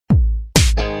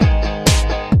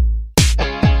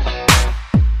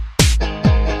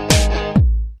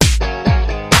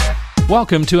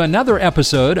Welcome to another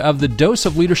episode of the Dose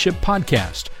of Leadership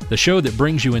podcast, the show that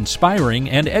brings you inspiring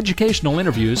and educational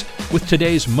interviews with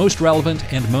today's most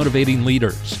relevant and motivating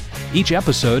leaders. Each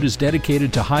episode is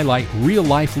dedicated to highlight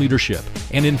real-life leadership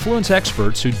and influence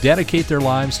experts who dedicate their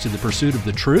lives to the pursuit of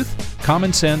the truth,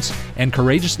 common sense, and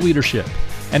courageous leadership.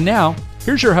 And now,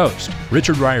 here's your host,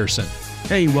 Richard Ryerson.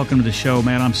 Hey, welcome to the show,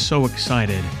 man. I'm so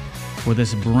excited for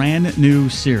this brand new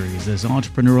series, this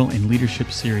entrepreneurial and leadership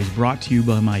series brought to you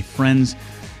by my friends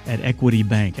at Equity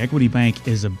Bank. Equity Bank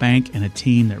is a bank and a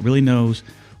team that really knows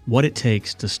what it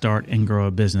takes to start and grow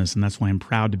a business, and that's why I'm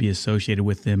proud to be associated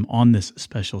with them on this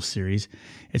special series.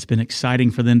 It's been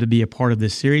exciting for them to be a part of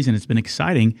this series, and it's been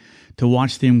exciting to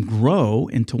watch them grow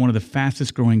into one of the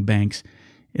fastest growing banks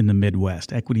in the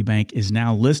Midwest. Equity Bank is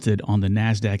now listed on the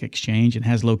NASDAQ exchange and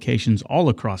has locations all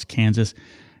across Kansas,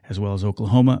 as well as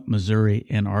Oklahoma, Missouri,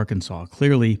 and Arkansas.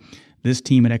 Clearly, this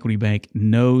team at Equity Bank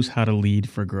knows how to lead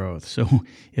for growth. So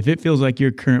if it feels like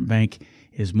your current bank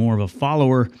is more of a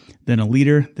follower than a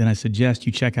leader, then I suggest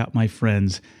you check out my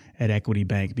friends at Equity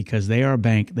Bank because they are a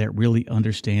bank that really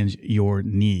understands your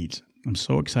needs. I'm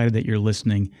so excited that you're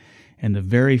listening. And the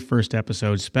very first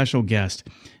episode, special guest,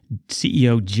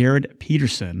 CEO Jared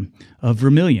Peterson of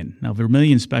Vermilion. Now,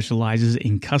 Vermilion specializes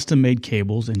in custom-made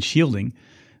cables and shielding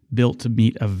built to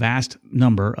meet a vast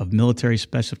number of military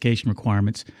specification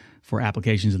requirements for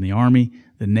applications in the Army,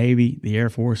 the Navy, the Air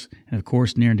Force, and of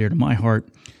course, near and dear to my heart,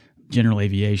 general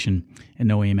aviation and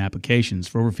OEM applications.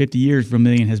 For over 50 years,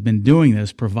 Vermilion has been doing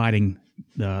this, providing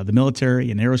the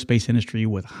military and aerospace industry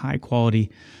with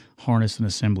high-quality harness and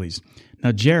assemblies.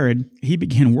 Now, Jared, he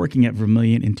began working at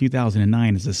Vermilion in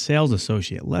 2009 as a sales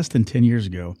associate less than 10 years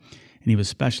ago, and he was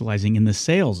specializing in the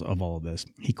sales of all of this.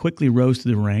 He quickly rose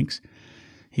through the ranks.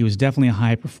 He was definitely a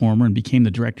high performer and became the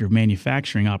director of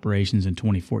manufacturing operations in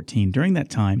 2014. During that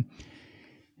time,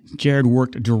 Jared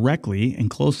worked directly and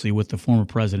closely with the former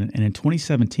president, and in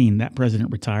 2017, that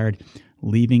president retired,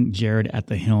 leaving Jared at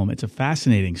the helm. It's a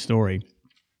fascinating story.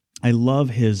 I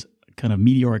love his kind of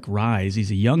meteoric rise.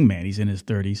 He's a young man. He's in his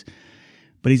 30s,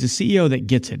 but he's a CEO that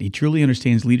gets it. He truly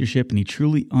understands leadership, and he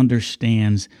truly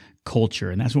understands culture,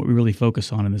 and that's what we really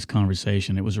focus on in this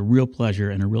conversation. It was a real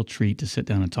pleasure and a real treat to sit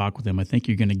down and talk with him. I think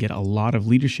you're going to get a lot of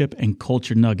leadership and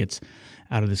culture nuggets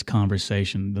out of this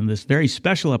conversation. Then this very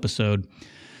special episode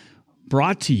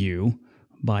brought to you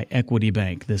by Equity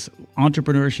Bank, this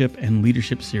entrepreneurship and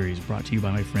leadership series brought to you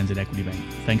by my friends at Equity Bank.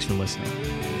 Thanks for listening.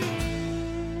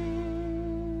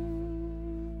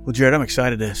 Well, Jared, I'm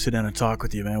excited to sit down and talk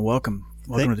with you, man. Welcome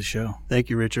to the show. Thank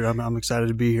you, Richard. I'm excited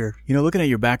to be here. You know, looking at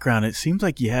your background, it seems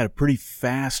like you had a pretty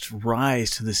fast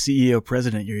rise to the CEO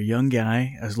president. You're a young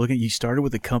guy. I was looking, you started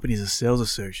with the company as a sales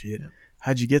associate. Yeah.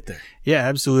 How'd you get there? Yeah,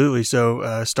 absolutely.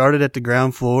 So, started at the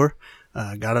ground floor,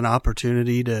 got an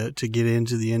opportunity to get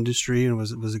into the industry and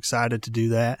was excited to do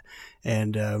that.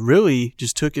 And, really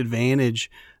just took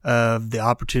advantage of the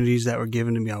opportunities that were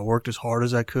given to me. I worked as hard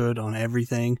as I could on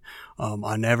everything.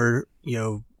 I never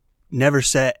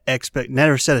set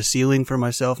a ceiling for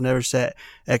myself, never set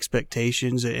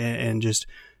expectations, and just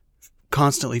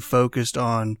constantly focused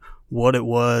on what it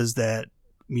was that,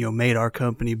 made our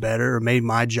company better or made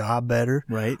my job better.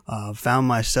 Right. Found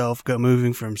myself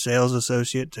moving from sales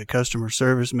associate to customer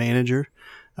service manager.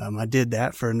 I did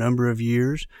that for a number of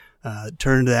years,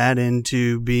 turned that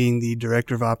into being the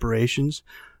director of operations,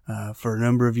 for a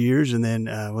number of years, and then,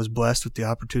 was blessed with the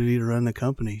opportunity to run the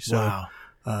company. So, wow.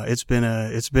 It's been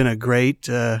a great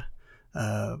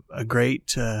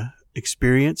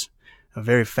experience, a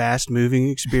very fast moving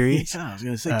experience. Yeah, I was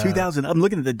going to say 2000. I'm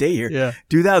looking at the day here. Yeah.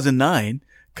 2009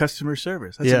 customer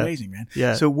service. That's amazing, man.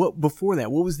 Yeah. So before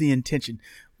that, what was the intention?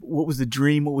 What was the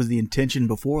dream? What was the intention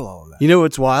before all of that? You know,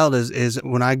 what's wild is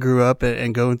when I grew up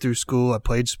and going through school, I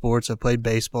played sports, I played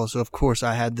baseball. So of course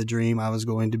I had the dream I was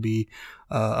going to be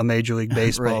a Major League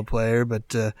Baseball right. player,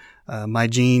 but, my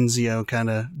genes, kind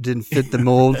of didn't fit the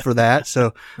mold for that.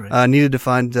 So right. I needed to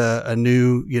find a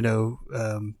new,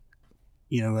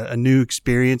 a new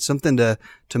experience, something to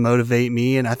motivate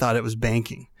me. And I thought it was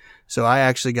banking. So I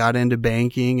actually got into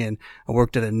banking and I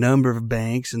worked at a number of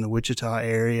banks in the Wichita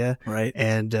area. Right.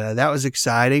 And, that was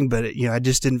exciting, but I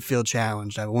just didn't feel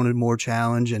challenged. I wanted more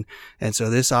challenge. And so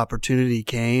this opportunity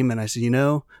came and I said,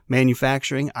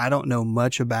 manufacturing, I don't know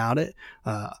much about it.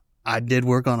 I did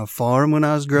work on a farm when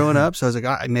I was growing up. So I was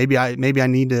like, maybe I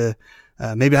need to,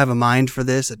 maybe I have a mind for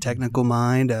this, a technical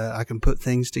mind. I can put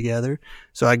things together.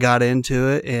 So I got into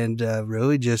it and,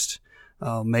 really just,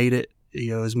 made it,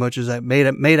 as much as I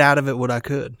made out of it what I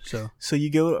could. So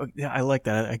you go, I like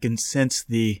that. I can sense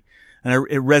it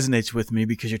resonates with me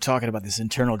because you're talking about this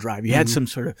internal drive. You had some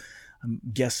sort of I'm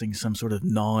guessing some sort of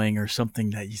gnawing or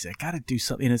something that you say, I got to do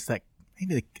something. And it's that,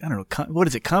 maybe I don't know, what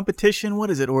is it? Competition? What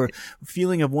is it? Or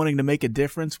feeling of wanting to make a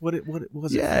difference? What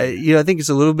was it? Yeah, I think it's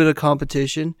a little bit of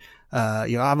competition.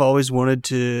 I've always wanted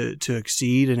to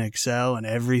exceed and excel in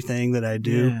everything that I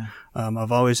do. Yeah.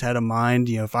 I've always had a mind,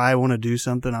 if I want to do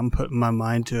something, I'm putting my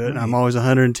mind to it. And I'm always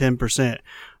 110%.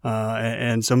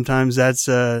 And sometimes that's,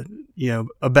 a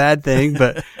bad thing,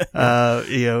 but,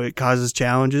 it causes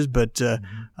challenges, but,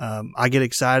 I get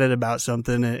excited about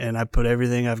something and I put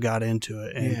everything I've got into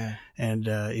it. And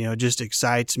it just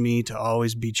excites me to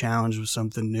always be challenged with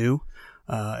something new.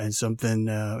 And something,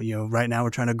 right now we're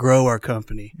trying to grow our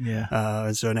company. Yeah.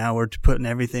 And so now we're putting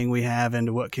everything we have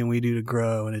into what can we do to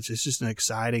grow. And it's just an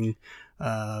exciting,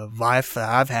 life that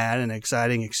I've had, an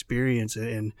exciting experience.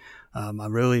 And, I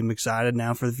really am excited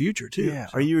now for the future too. Yeah.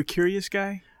 So, Are you a curious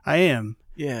guy? I am.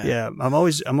 Yeah. Yeah. I'm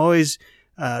always,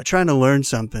 trying to learn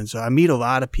something. So I meet a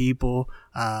lot of people.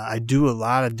 I do a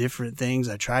lot of different things.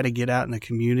 I try to get out in the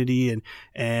community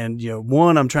and,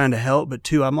 one, I'm trying to help, but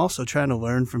two, I'm also trying to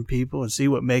learn from people and see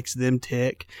what makes them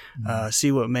tick,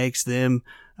 see what makes them,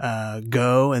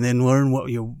 go, and then learn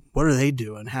what are they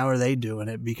doing? How are they doing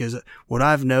it? Because what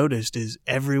I've noticed is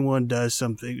everyone does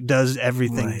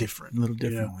everything different. A little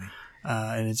differently.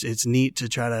 And it's neat to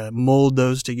try to mold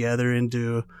those together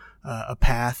into a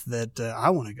path that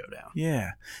I want to go down.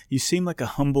 Yeah. You seem like you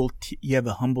have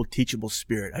a humble, teachable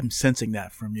spirit. I'm sensing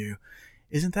that from you.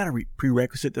 Isn't that a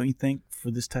prerequisite, don't you think,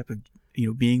 for this type of,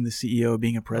 being the CEO,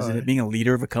 being a president, being a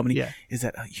leader of a company? Yeah. Is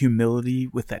that humility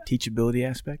with that teachability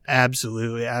aspect?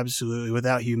 Absolutely. Absolutely.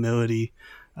 Without humility,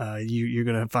 you're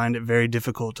going to find it very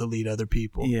difficult to lead other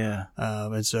people. Yeah.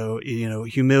 And so,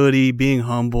 humility, being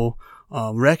humble,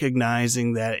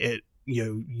 recognizing that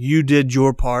you did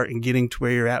your part in getting to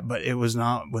where you're at, but it was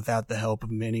not without the help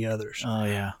of many others. Oh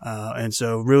yeah. And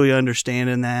so really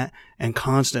understanding that and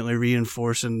constantly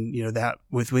reinforcing, that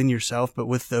within yourself, but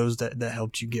with those that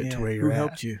helped you get to where you're at. Who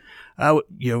helped you?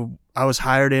 I was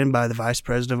hired in by the vice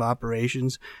president of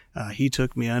operations. He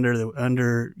took me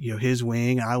under his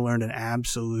wing. I learned an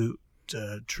absolute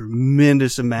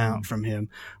tremendous amount from him,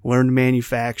 learned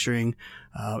manufacturing.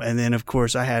 And then of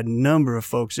course I had a number of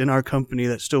folks in our company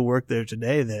that still work there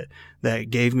today that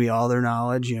gave me all their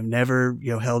knowledge, never,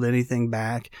 held anything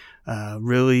back,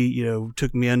 really,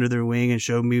 took me under their wing and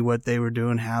showed me what they were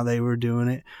doing, how they were doing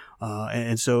it.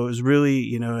 And so it was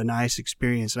really, a nice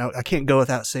experience. And I can't go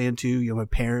without saying too, my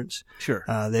parents, Sure.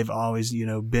 They've always,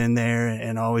 been there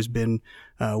and always been,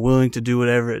 willing to do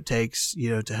whatever it takes,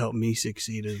 to help me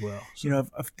succeed as well. So.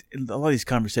 I've a lot of these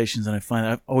conversations, and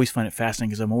I always find it fascinating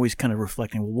because I'm always kind of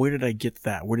reflecting, well, where did I get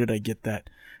that? Where did I get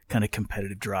that kind of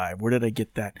competitive drive? Where did I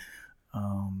get that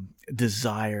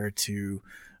desire to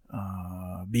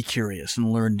be curious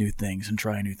and learn new things and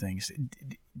try new things?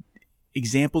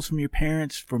 Examples from your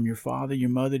parents, from your father, your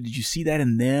mother, did you see that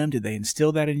in them? Did they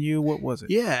instill that in you? What was it?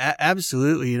 Yeah,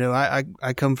 absolutely.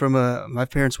 I come from my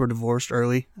parents were divorced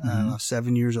early. I was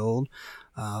 7 years old.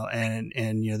 And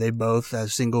they both,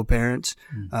 as single parents,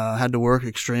 had to work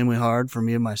extremely hard for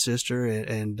me and my sister.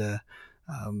 And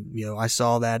I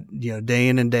saw that, day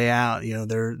in and day out,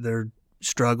 their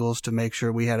struggles to make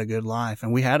sure we had a good life,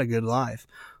 and we had a good life,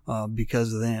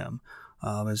 because of them.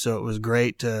 And so it was a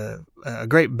great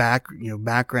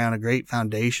background, a great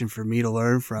foundation for me to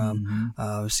learn from,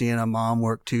 seeing a mom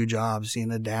work 2 jobs, seeing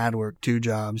a dad work 2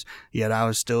 jobs, yet I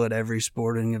was still at every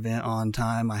sporting event on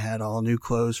time. I had all new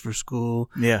clothes for school.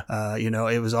 Yeah.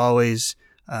 It was always,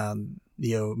 them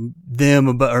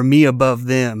or me above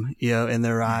them, in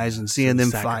their eyes, and seeing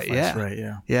them fight. Yeah. Right.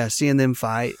 Yeah. Yeah. Seeing them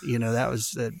fight,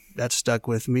 that stuck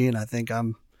with me, and I think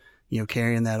I'm,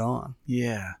 carrying that on.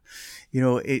 Yeah.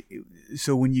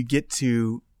 So when you get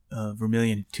to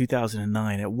Vermilion in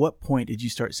 2009, at what point did you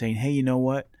start saying, hey, you know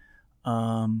what?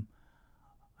 I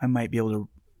might be able to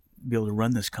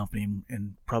run this company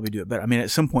and probably do it better. I mean, at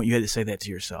some point you had to say that to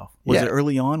yourself. Was it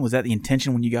early on? Was that the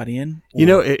intention when you got in?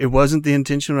 Or? It wasn't the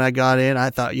intention when I got in. I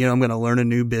thought, I'm going to learn a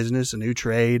new business, a new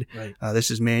trade. Right. This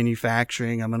is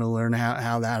manufacturing. I'm going to learn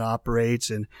how that operates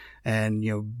and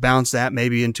bounce that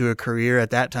maybe into a career.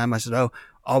 At that time, I said,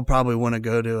 I'll probably want to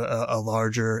go to a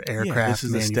larger aircraft this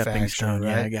is manufacturer. A stepping stone.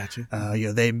 Right? Yeah, I got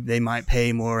you. They might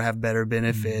pay more, have better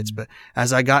benefits. But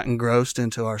as I got engrossed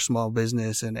into our small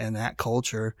business and that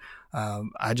culture,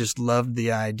 I just loved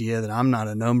the idea that I'm not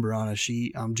a number on a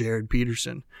sheet. I'm Jared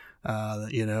Peterson,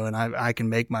 and I can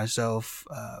make myself,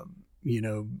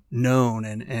 known.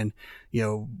 And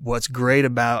what's great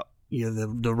about,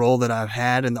 the role that I've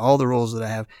had and all the roles that I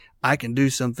have, I can do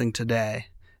something today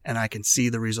and I can see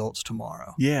the results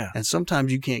tomorrow. Yeah. And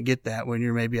sometimes you can't get that when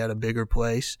you're maybe at a bigger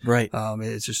place. Right.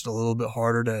 It's just a little bit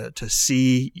harder to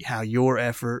see how your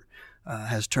effort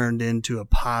has turned into a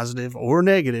positive or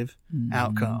negative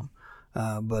outcome.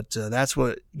 But that's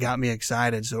what got me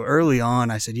excited. So early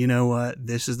on, I said, you know what?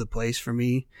 This is the place for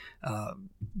me.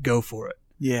 Go for it.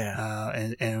 Yeah.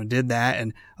 And did that.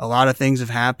 And a lot of things have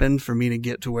happened for me to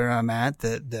get to where I'm at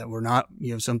that were not,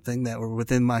 something that were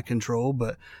within my control.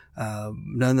 But,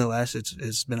 nonetheless,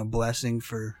 it's been a blessing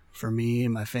for me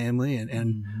and my family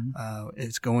and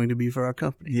it's going to be for our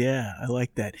company. Yeah. I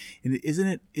like that. And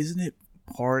isn't it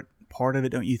part of it,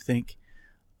 don't you think?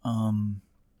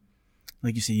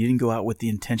 Like you said, you didn't go out with the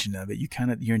intention of it.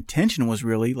 Your intention was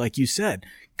really, like you said,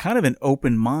 kind of an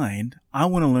open mind. I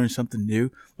want to learn something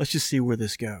new. Let's just see where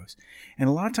this goes. And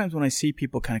a lot of times when I see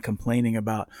people kind of complaining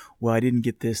about, well, I didn't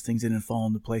get this, things didn't fall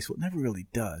into place. Well, it never really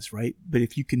does, right? But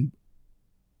if you can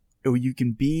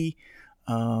be,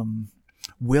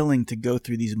 willing to go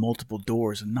through these multiple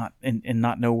doors and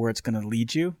not know where it's going to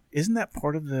lead you, isn't that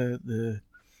part of the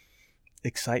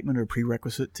excitement or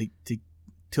prerequisite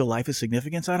to a life of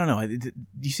significance? I don't know. Do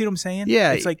you see what I'm saying?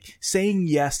 Yeah. It's like saying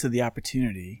yes to the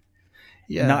opportunity,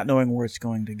 not knowing where it's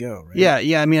going to go, right?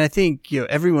 Yeah. I mean, I think,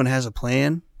 everyone has a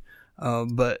plan.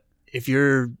 But if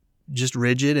you're just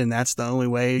rigid and that's the only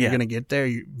way you're going to get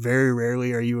there, very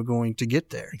rarely are you going to get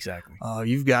there. Exactly.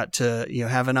 You've got to,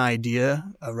 have an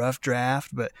idea, a rough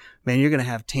draft, but man, you're going to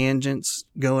have tangents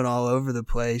going all over the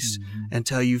place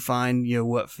until you find,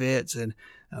 what fits. And,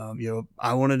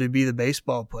 I wanted to be the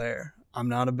baseball player. I'm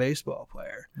not a baseball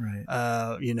player. Right.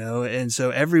 And so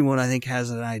everyone I think has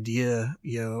an idea,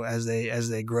 as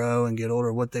they grow and get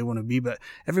older, what they want to be, but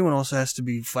everyone also has to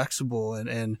be flexible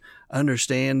and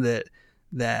understand that,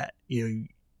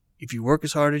 if you work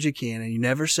as hard as you can and you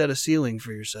never set a ceiling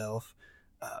for yourself,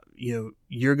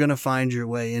 you're going to find your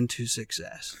way into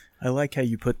success. I like how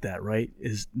you put that, right?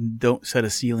 Is don't set a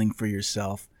ceiling for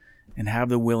yourself and have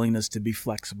the willingness to be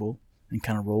flexible and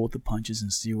kind of roll with the punches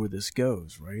and see where this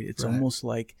goes, right? It's almost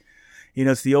like,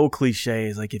 it's the old cliche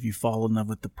is like, if you fall in love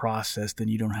with the process, then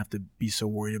you don't have to be so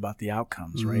worried about the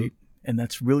outcomes, right? And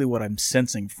that's really what I'm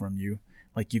sensing from you.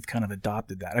 Like you've kind of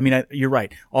adopted that. I mean, you're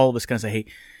right. All of us kind of say, hey,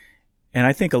 and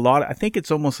I think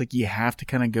it's almost like you have to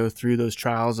kind of go through those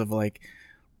trials of like,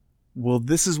 well,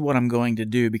 this is what I'm going to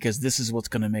do because this is what's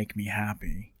going to make me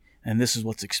happy. And this is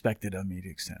what's expected of me to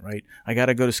extent, right? I got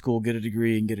to go to school, get a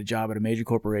degree, and get a job at a major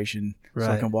corporation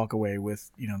so I can walk away with,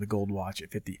 the gold watch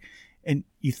at 50. And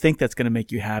you think that's going to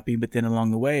make you happy, but then along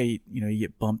the way, you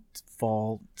get bumped,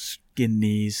 fall, skin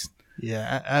knees.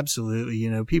 Yeah, absolutely.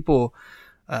 People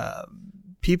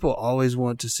always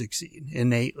want to succeed.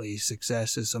 Innately,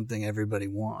 success is something everybody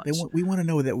wants. We want to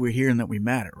know that we're here and that we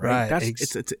matter, right?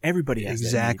 It's everybody has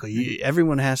exactly.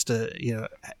 Everyone has to,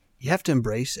 you have to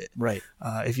embrace it. Right.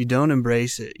 If you don't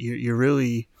embrace it, you're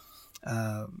really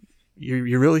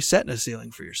setting a ceiling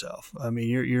for yourself. I mean,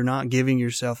 you're not giving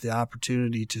yourself the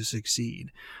opportunity to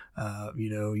succeed.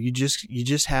 You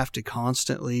just have to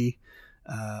constantly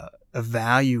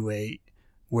evaluate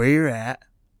where you're at,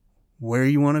 where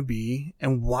you want to be,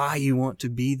 and why you want to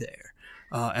be there.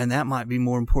 And that might be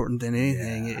more important than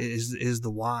anything is the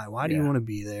why. Why do you want to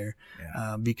be there?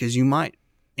 Yeah. Because you might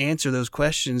answer those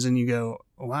questions and you go,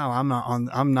 wow,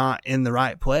 I'm not in the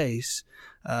right place,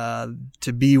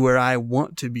 to be where I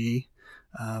want to be,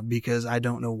 because I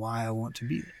don't know why I want to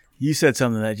be there. You said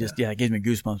something that just, it gives me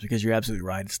goosebumps because you're absolutely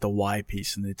right. It's the why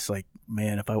piece. And it's like,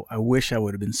 man, if I wish I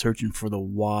would have been searching for the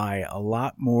why a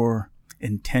lot more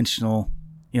intentional,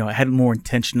 I had more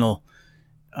intentional,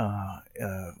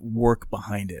 work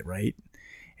behind it. Right.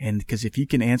 And because if you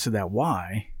can answer that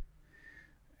why,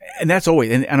 and that's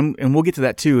always, and we'll get to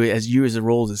that too, as a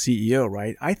role as a CEO,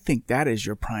 right? I think that is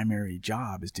your primary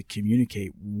job, is to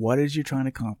communicate what it is you're trying to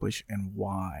accomplish and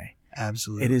why.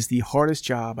 Absolutely. It is the hardest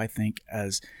job, I think,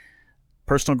 as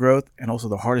personal growth, and also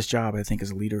the hardest job, I think,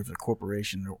 as a leader of a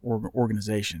corporation or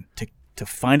organization, to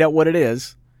find out what it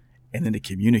is and then to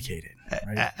communicate it.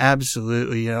 Right?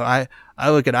 Absolutely. I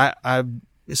look at,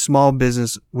 small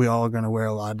business, we all are going to wear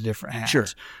a lot of different hats. Sure.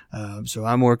 So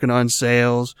I'm working on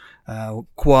sales,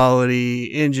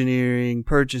 quality, engineering,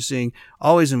 purchasing,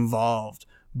 always involved.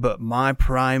 But my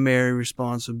primary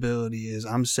responsibility is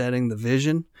I'm setting the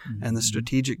vision and the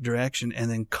strategic direction, and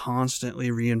then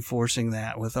constantly reinforcing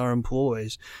that with our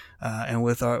employees, and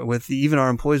with even our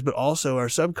employees, but also our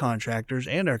subcontractors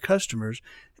and our customers.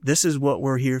 This is what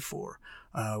we're here for.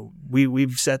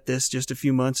 We've set this just a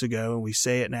few months ago, and we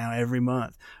say it now every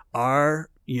month. Our,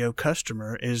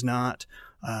 customer is not,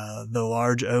 the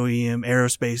large OEM,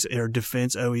 aerospace or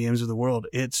defense OEMs of the world.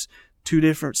 It's two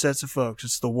different sets of folks.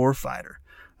 It's the warfighter.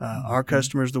 Our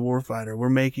customer's the warfighter. We're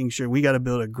making sure we got to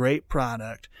build a great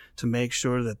product to make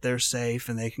sure that they're safe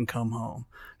and they can come home.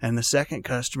 And the second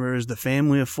customer is the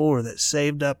family of 4 that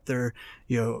saved up their,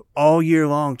 all year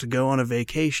long to go on a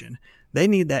vacation. They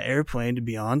need that airplane to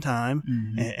be on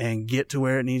time and get to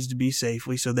where it needs to be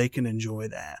safely so they can enjoy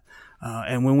that.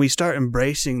 And when we start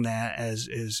embracing that as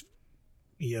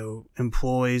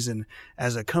employees and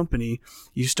as a company,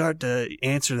 you start to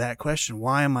answer that question,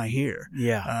 why am I here?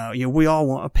 Yeah. We all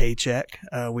want a paycheck.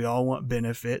 We all want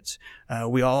benefits.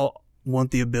 We all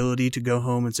want the ability to go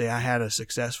home and say, I had a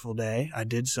successful day. I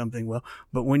did something well.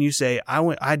 But when you say,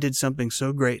 I did something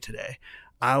so great today,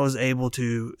 I was able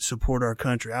to support our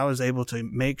country. I was able to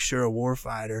make sure a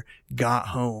warfighter got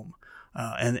home.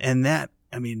 And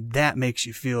that makes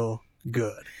you feel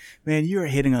good. Man, you are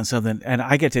hitting on something. And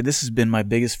I get to, this has been my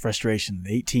biggest frustration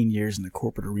in 18 years in the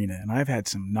corporate arena. And I've had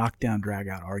some knockdown, drag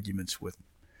out arguments with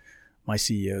my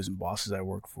CEOs and bosses I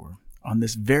work for on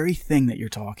this very thing that you're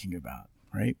talking about,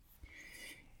 right?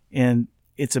 And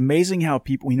it's amazing how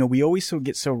people, we always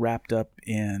get so wrapped up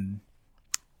in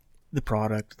the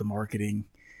product, the marketing,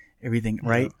 everything,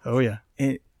 right? Oh, yeah.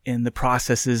 And the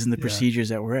processes and the procedures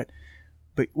that we're at.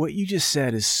 But what you just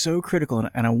said is so critical.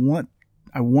 And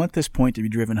I want this point to be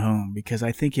driven home because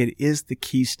I think it is the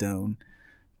keystone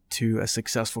to a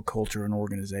successful culture and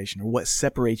organization, or what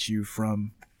separates you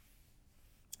from,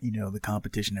 the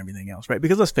competition and everything else, right?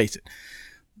 Because let's face it,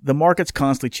 the market's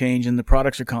constantly changing, the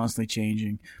products are constantly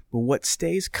changing, but what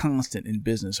stays constant in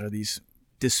business are these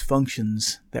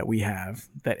dysfunctions that we have,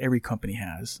 that every company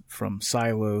has, from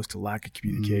silos to lack of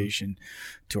communication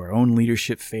to our own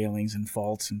leadership failings and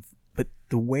faults. But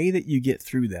the way that you get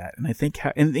through that, and I think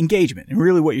and engagement, and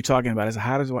really what you're talking about is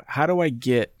how do I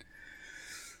get,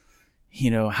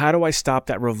 how do I stop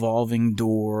that revolving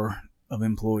door of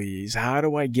employees? How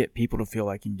do I get people to feel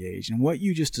like engaged? And what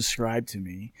you just described to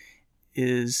me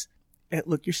is,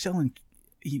 look, you're selling,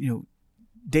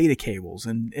 data cables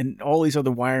and all these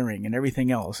other wiring and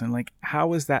everything else. And like,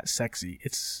 how is that sexy?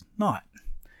 It's not.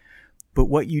 But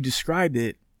what you described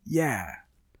it,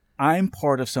 I'm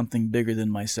part of something bigger than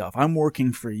myself. I'm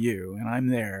working for you and I'm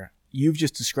there. You've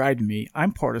just described to me,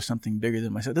 I'm part of something bigger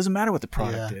than myself. It doesn't matter what the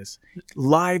product is.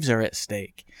 Lives are at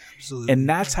stake. Absolutely. And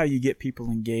that's how you get people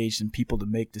engaged and people to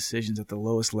make decisions at the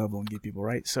lowest level and get people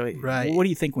right. So what do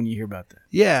you think when you hear about that?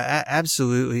 Yeah,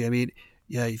 absolutely. I mean,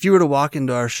 if you were to walk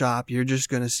into our shop, you're just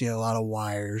going to see a lot of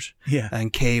wires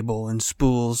and cable and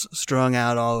spools strung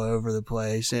out all over the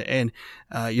place. And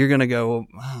you're going to go,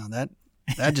 wow,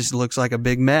 that just looks like a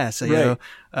big mess, right.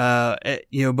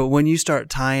 But when you start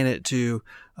tying it to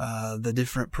the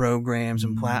different programs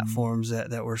and platforms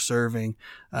that we're serving,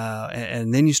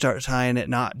 and then you start tying it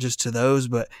not just to those,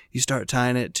 but you start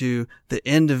tying it to the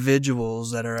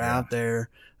individuals that are out there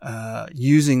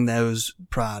using those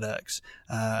products,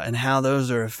 and how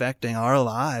those are affecting our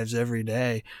lives every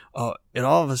day. It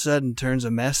all of a sudden turns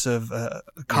a mess of a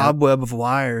cobweb of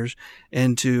wires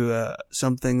into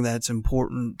something that's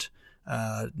important,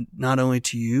 not only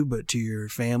to you, but to your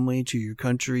family, to your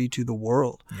country, to the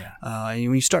world. And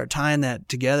when you start tying that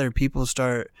together, people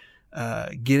start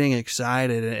getting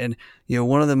excited. And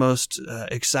one of the most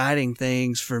exciting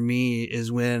things for me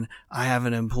is when I have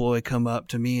an employee come up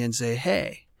to me and say,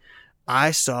 hey,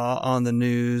 I saw on the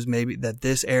news maybe that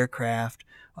this aircraft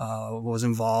was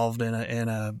involved in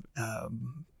a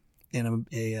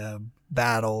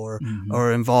battle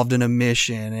or involved in a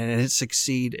mission and it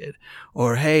succeeded.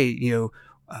 Or, hey,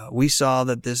 we saw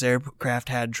that this aircraft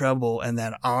had trouble and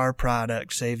that our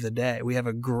product saved the day. We have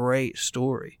a great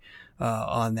story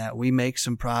on that. We make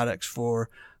some products for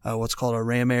what's called a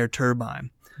ram air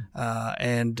turbine,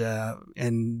 and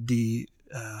the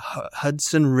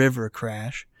Hudson River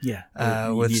crash.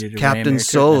 With Captain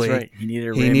Sully. That's right.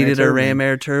 He needed a ram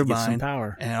air turbine. To get some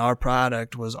power. And our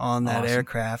product was on that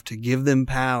aircraft to give them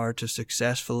power to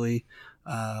successfully,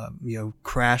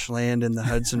 crash land in the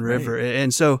Hudson River.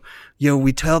 And so,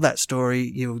 we tell that story,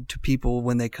 to people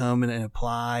when they come and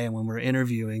apply and when we're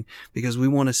interviewing, because we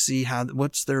want to see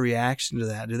what's their reaction to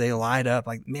that. Do they light up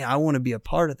like, man, I want to be a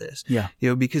part of this?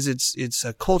 Because it's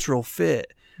a cultural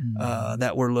fit,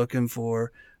 that we're looking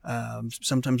for.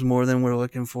 Sometimes more than we're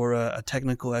looking for a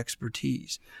technical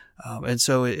expertise. And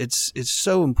so it's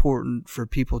so important for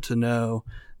people to know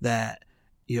that,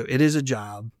 it is a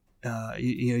job.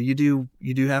 You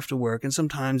do have to work, and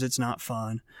sometimes it's not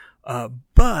fun.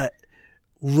 But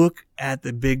look at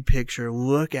the big picture.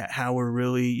 Look at how we're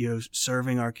really,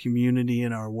 serving our community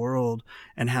and our world,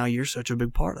 and how you're such a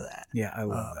big part of that. Yeah, I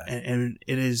love that. And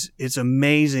it's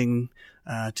amazing,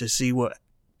 to see what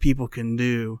people can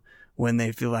do when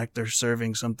they feel like they're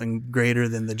serving something greater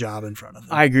than the job in front of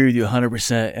them. I agree with you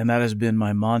 100%, and that has been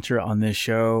my mantra on this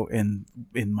show and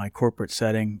in my corporate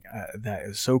setting. That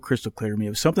is so crystal clear to me. It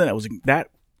was something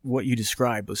what you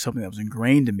described was something that was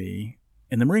ingrained to me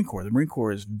in the Marine Corps. The Marine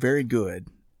Corps is very good,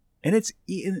 and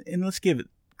let's give it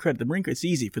credit. The Marine Corps, it's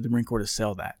easy for the Marine Corps to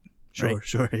sell that. Right?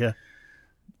 Sure, yeah.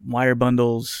 Wire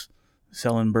bundles,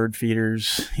 selling bird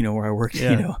feeders, where I work,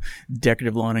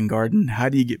 decorative lawn and garden. How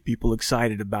do you get people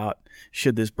excited about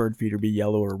should this bird feeder be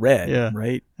yellow or red? Yeah,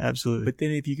 right? Absolutely. But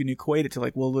then if you can equate it to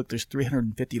like, well, look, there's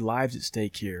 350 lives at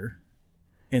stake here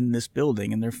in this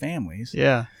building and their families.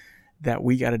 Yeah. That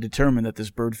we got to determine that this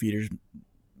bird feeder's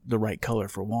the right color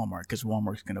for Walmart because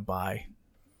Walmart's going to buy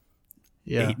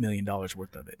 $8 million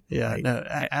worth of it. Yeah, right? No,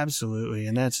 absolutely.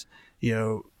 And that's,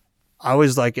 I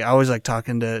always like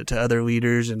talking to other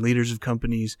leaders and leaders of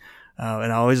companies,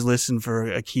 and I always listen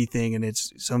for a key thing. And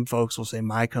it's some folks will say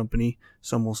my company,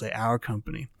 some will say our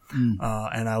company, and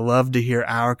I love to hear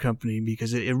our company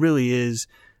because it really is.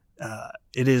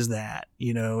 It is that,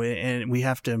 and we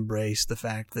have to embrace the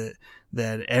fact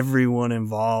that everyone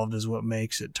involved is what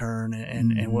makes it turn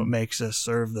and what makes us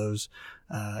serve those,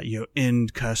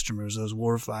 end customers, those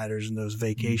warfighters and those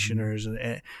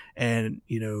vacationers. And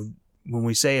when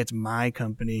we say it's my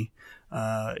company,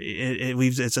 it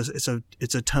leaves,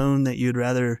 it's a tone that you'd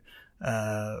rather,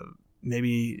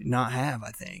 maybe not have,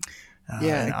 I think.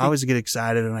 I always get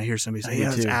excited when I hear somebody say,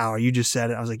 it's our, you just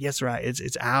said it. I was like, yes, right.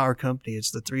 It's our company.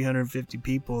 It's the 350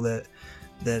 people that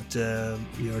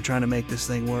are trying to make this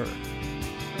thing work.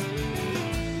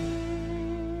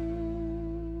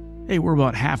 Hey, we're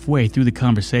about halfway through the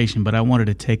conversation, but I wanted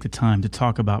to take the time to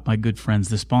talk about my good friends,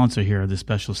 the sponsor here of this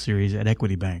special series at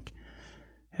Equity Bank.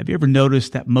 Have you ever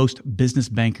noticed that most business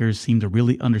bankers seem to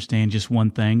really understand just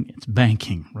one thing? It's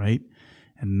banking, right?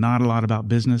 And not a lot about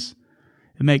business.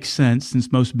 It makes sense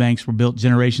since most banks were built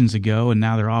generations ago and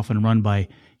now they're often run by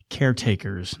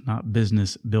caretakers, not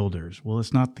business builders. Well,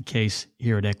 it's not the case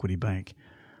here at Equity Bank.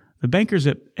 The bankers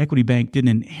at Equity Bank didn't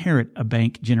inherit a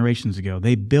bank generations ago.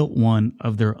 They built one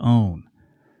of their own.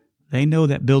 They know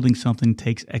that building something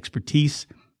takes expertise,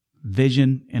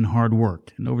 vision, and hard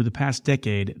work. And over the past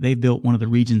decade, they've built one of the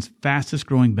region's fastest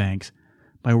growing banks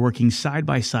by working side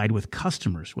by side with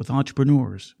customers, with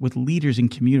entrepreneurs, with leaders in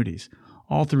communities,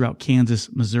 all throughout Kansas,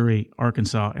 Missouri,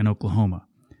 Arkansas, and Oklahoma.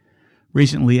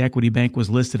 Recently, Equity Bank was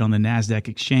listed on the NASDAQ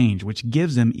exchange, which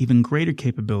gives them even greater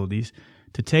capabilities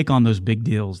to take on those big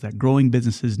deals that growing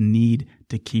businesses need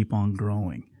to keep on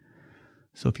growing.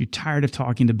 So if you're tired of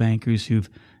talking to bankers who've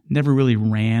never really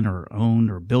ran or owned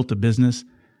or built a business,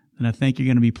 then I think you're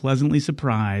going to be pleasantly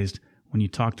surprised when you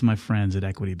talk to my friends at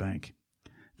Equity Bank.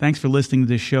 Thanks for listening to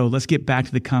this show. Let's get back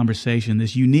to the conversation,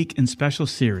 this unique and special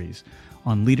series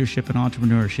on leadership and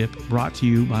entrepreneurship brought to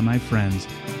you by my friends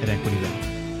at Equity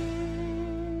Bank.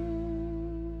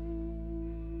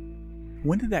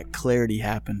 When did that clarity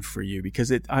happen for you?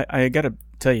 Because I got to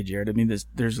tell you, Jared, I mean,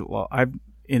 there's a lot. I've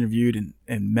interviewed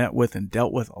and met with and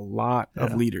dealt with a lot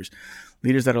of leaders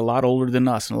that are a lot older than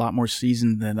us and a lot more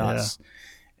seasoned than us,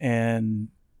 and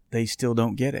they still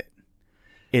don't get it.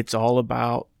 It's all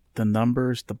about the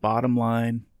numbers, the bottom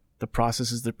line, the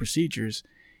processes, the procedures.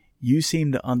 You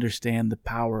seem to understand the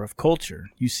power of culture.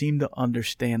 You seem to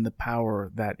understand the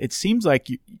power that it seems like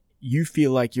you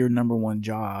feel like your number one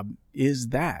job is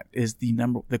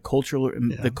the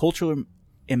cultural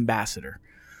ambassador,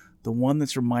 the one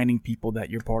that's reminding people that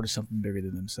you're part of something bigger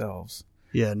than themselves.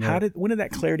 Yeah. No. When did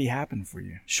that clarity happen for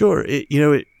you? Sure.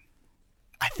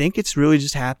 I think it's really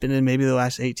just happened in maybe the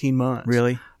last 18 months.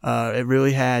 Really? It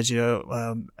really has,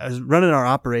 I was running our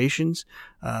operations.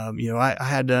 I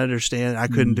had to understand I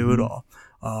couldn't do it all.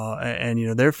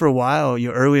 And there for a while,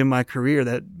 early in my career,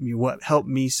 what helped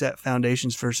me set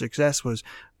foundations for success was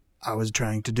I was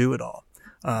trying to do it all.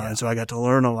 And so I got to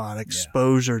learn a lot,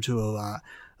 exposure to a lot.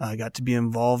 I got to be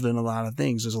involved in a lot of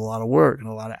things. There's a lot of work and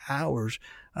a lot of hours.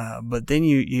 But then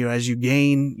as you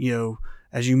gain,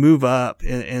 as you move up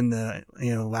in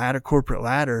the, corporate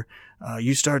ladder,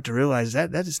 you start to realize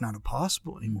that is not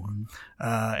possible anymore.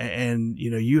 And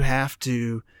you have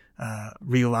to,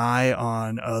 rely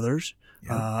on others,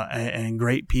 and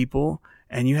great people,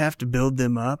 and you have to build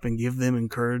them up and give them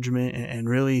encouragement and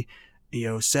really,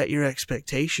 set your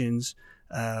expectations,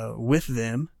 with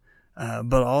them,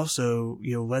 but also,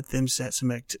 let them set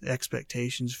some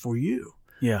expectations for you,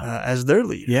 as their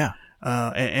leader.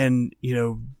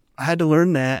 I had to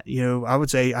learn that, I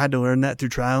would say I had to learn that through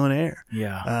trial and error.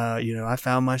 I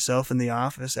found myself in the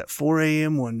office at 4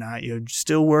 a.m. one night,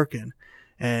 still working.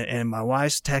 and my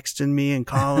wife's texting me and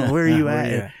calling, where are you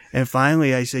at? Yeah. And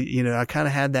finally I said, I kind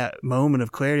of had that moment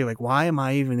of clarity, like, why am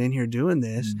I even in here doing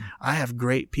this? I have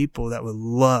great people that would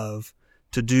love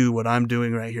to do what I'm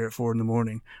doing right here at 4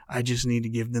 a.m. I just need to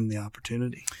give them the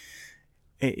opportunity.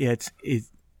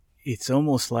 It's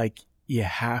almost like you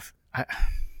have,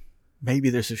 maybe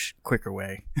there's a quicker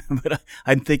way, but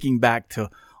I'm thinking back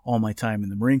to all my time in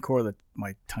the Marine Corps,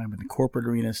 my time in the corporate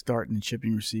arena, starting in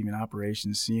shipping, receiving,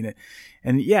 operations, seeing it.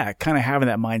 And kind of having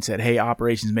that mindset, hey,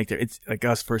 operations it's like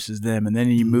us versus them. And then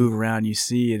you move around, you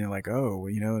see, and you're like, oh,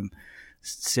 and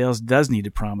sales does need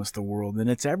to promise the world. And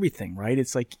it's everything, right?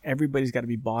 It's like everybody's got to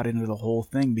be bought into the whole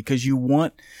thing because you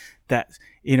want that,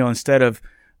 instead of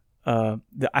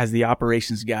as the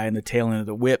operations guy in the tail end of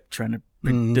the whip trying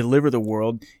to deliver the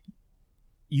world,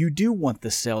 you do want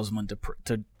the salesman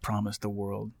to promise the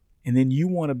world. And then you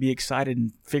want to be excited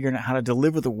and figuring out how to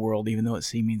deliver the world, even though it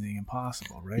seemingly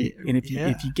impossible, right? And if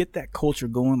you get that culture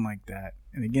going like that,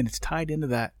 and again, it's tied into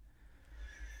that,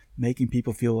 making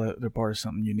people feel that they're part of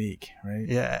something unique, right?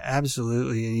 Yeah,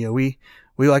 absolutely. And, we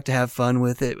like to have fun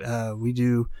with it.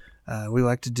 We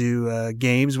like to do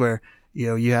games where,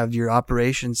 you have your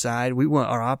operations side. We want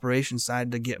our operations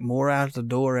side to get more out the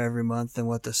door every month than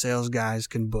what the sales guys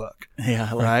can book. Yeah,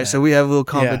 I like right. that. So we have a little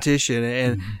competition,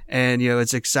 and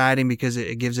it's exciting because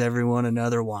it gives everyone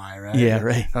another why, right? Yeah,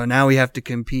 right. Oh, now we have to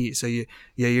compete. So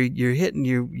you're hitting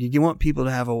you want people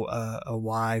to have a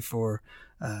why for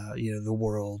the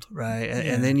world, right?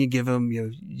 And then you give them,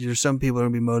 there's some people that are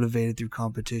going to be motivated through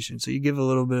competition. So you give a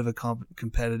little bit of a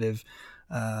competitive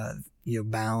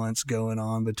balance going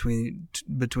on between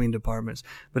departments.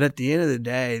 But at the end of the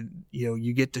day,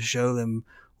 you get to show them,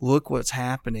 look what's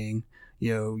happening.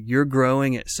 You're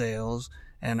growing at sales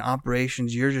and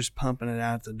operations. You're just pumping it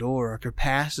out the door. Our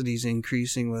capacity's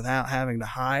increasing without having to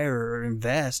hire or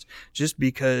invest, just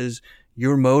because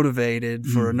you're motivated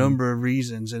for a number of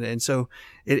reasons. And so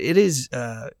it is,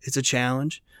 it's a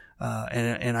challenge.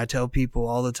 And I tell people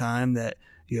all the time that,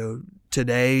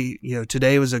 today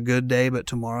was a good day, but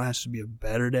tomorrow has to be a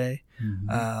better day.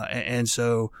 And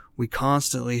so we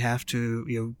constantly have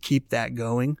to, keep that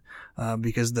going,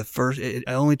 because it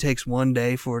only takes one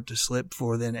day for it to slip,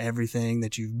 for then everything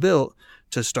that you've built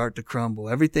to start to crumble.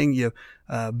 Everything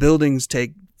buildings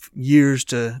take years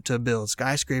to build.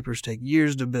 Skyscrapers take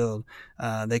years to build.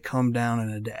 They come down in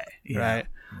a day, right?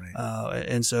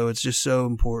 And so it's just so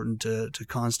important to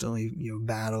constantly,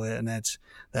 battle it. And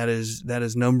that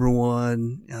is number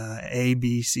one,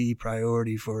 ABC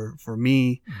priority for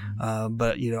me.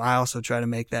 But, I also try to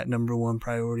make that number one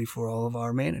priority for all of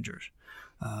our managers.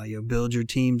 Build your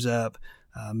teams up.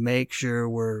 Make sure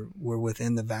we're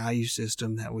within the value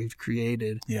system that we've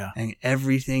created. Yeah. And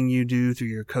everything you do through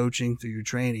your coaching, through your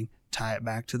training, tie it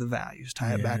back to the values,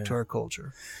 tie it back to our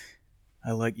culture.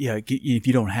 I like, if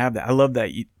you don't have that, I love that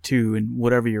too, and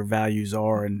whatever your values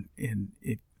are, and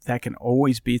that can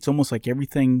always be, it's almost like every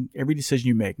decision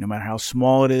you make, no matter how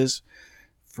small it is,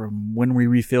 from when we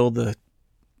refill the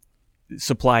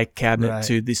supply cabinet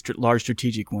to these large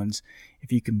strategic ones,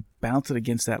 if you can bounce it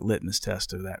against that litmus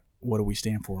test of that, what do we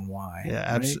stand for and why?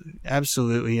 Yeah,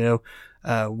 absolutely.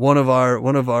 One of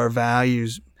our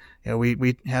values,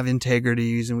 we have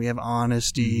integrities and we have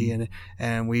honesty,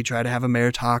 and we try to have a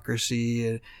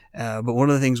meritocracy. But one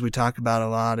of the things we talk about a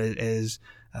lot is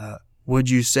would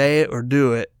you say it or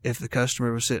do it if the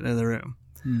customer was sitting in the room?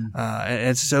 And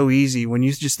it's so easy when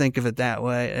you just think of it that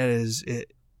way.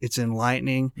 It's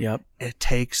enlightening. Yep. It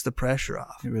takes the pressure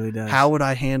off. It really does. How would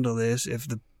I handle this if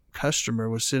the customer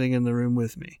was sitting in the room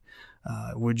with me?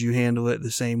 Would you handle it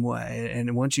the same way?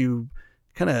 And once you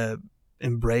kind of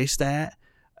embrace that,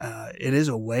 it is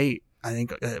a weight. I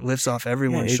think it lifts off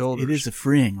everyone's shoulders. It is a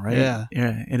freeing, right? Yeah.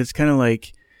 Yeah. And it's kind of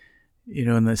like,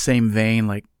 in the same vein,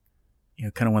 like,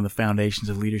 kind of one of the foundations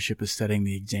of leadership is setting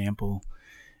the example.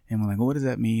 And we're like, well, what does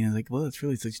that mean? And like, well,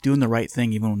 it's doing the right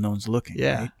thing even when no one's looking.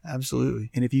 Yeah, right? Absolutely.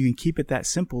 And if you can keep it that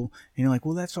simple, and you're like,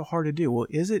 well, that's so hard to do. Well,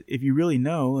 is it? If you really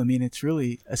know, I mean, it's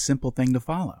really a simple thing to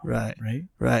follow. Right. Right.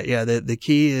 Right. Yeah. The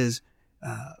key is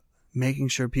making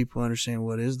sure people understand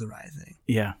what is the right thing.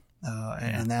 Yeah.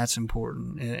 And that's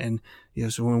important. And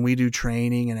so when we do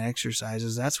training and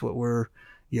exercises, that's what we're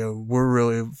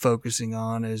really focusing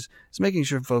on is making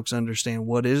sure folks understand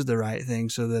what is the right thing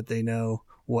so that they know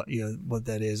what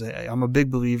that is. I'm a big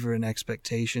believer in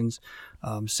expectations,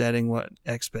 setting what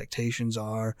expectations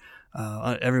are,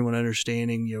 everyone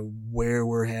understanding, where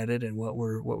we're headed and what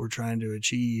we're trying to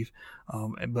achieve.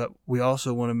 But we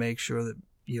also want to make sure that,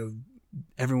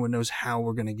 everyone knows how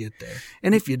we're going to get there.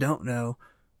 And if you don't know,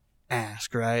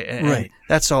 ask, right? Right.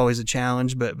 That's always a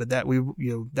challenge, but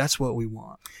that that's what we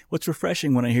want. What's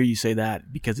refreshing when I hear you say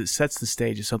that, because it sets the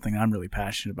stage of something I'm really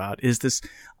passionate about, is this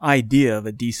idea of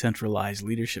a decentralized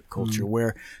leadership culture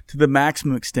where, to the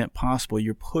maximum extent possible,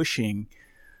 you're pushing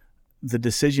the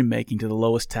decision making to the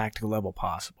lowest tactical level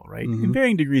possible, right? In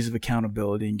varying degrees of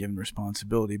accountability and given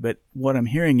responsibility. But what I'm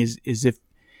hearing is if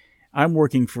I'm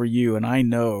working for you and I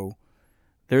know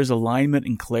there's alignment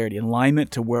and clarity,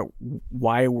 alignment to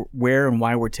where and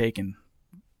why we're taking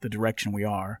the direction we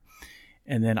are.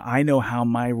 And then I know how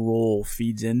my role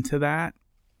feeds into that,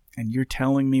 and you're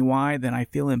telling me why, then I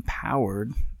feel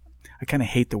empowered. I kind of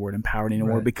hate the word empowered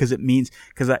anymore because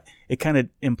it kind of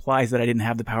implies that I didn't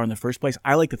have the power in the first place.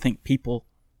 I like to think people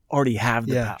already have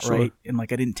the power, right? And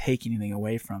like I didn't take anything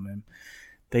away from them.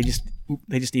 They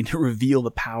just need to reveal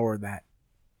the power that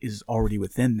is already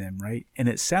within them, right? And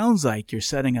it sounds like you're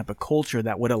setting up a culture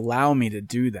that would allow me to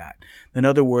do that. In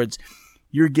other words,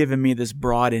 you're giving me this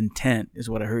broad intent, is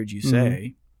what I heard you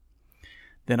say.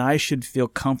 Then I should feel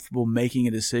comfortable making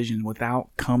a decision without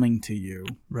coming to you.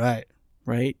 Right.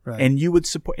 And you would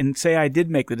support, and say I did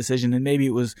make the decision and maybe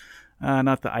it was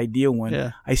not the ideal one.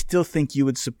 Yeah. I still think you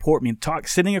would support me and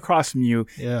sitting across from you.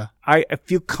 Yeah. I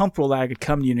feel comfortable that I could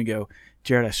come to you and go,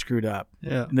 Jared, I screwed up.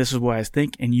 Yeah. And this is what I was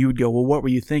thinking. And you would go, well, what were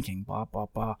you thinking? Blah, blah,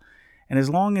 blah. And as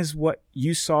long as what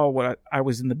you saw, what I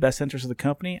was in the best interest of the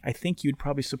company, I think you'd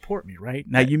probably support me, right?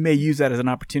 Now, you may use that as an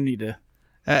opportunity to.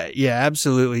 Yeah,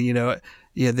 absolutely. You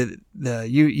hit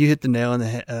the nail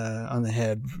on the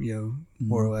head,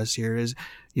 more or less here is,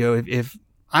 if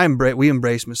we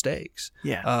embrace mistakes.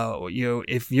 Yeah.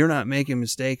 If you're not making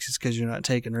mistakes, it's because you're not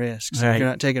taking risks. Right. If you're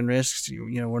not taking risks,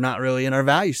 we're not really in our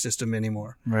value system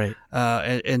anymore. Right.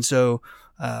 And so,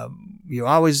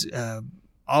 always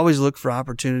look for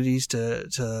opportunities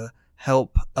to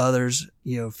help others,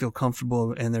 feel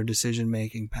comfortable in their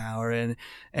decision-making power. And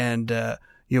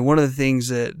one of the things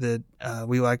that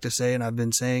we like to say, and I've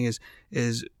been saying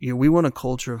is we want a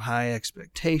culture of high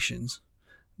expectations,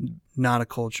 not a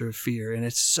culture of fear. And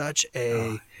it's such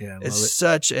a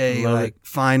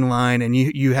fine line, and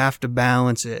you have to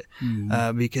balance it,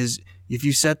 because if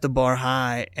you set the bar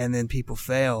high and then people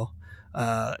fail,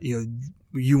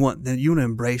 you want to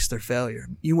embrace their failure.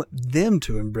 You want them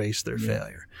to embrace their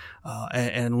failure,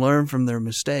 and learn from their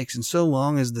mistakes. And so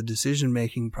long as the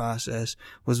decision-making process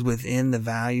was within the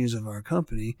values of our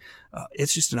company,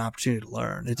 it's just an opportunity to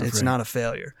learn. It's not a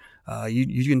failure.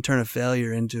 You can turn a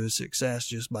failure into a success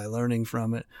just by learning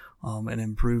from it, and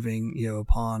improving,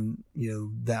 upon,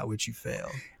 that which you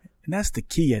failed. And that's the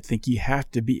key. I think you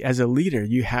have to be, as a leader,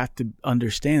 you have to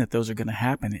understand that those are going to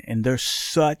happen. And there's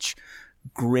such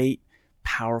great,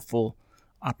 powerful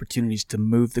opportunities to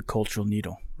move the cultural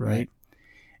needle, right?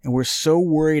 And we're so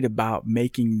worried about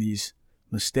making these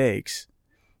mistakes.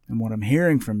 And what I'm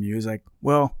hearing from you is like,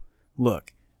 well,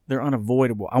 look, they're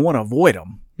unavoidable. I want to avoid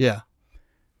them. Yeah.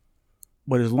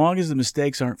 But as long as the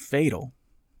mistakes aren't fatal,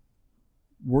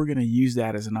 we're going to use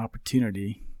that as an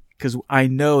opportunity, because I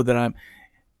know that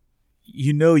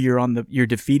you're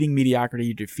defeating mediocrity,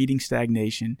 you're defeating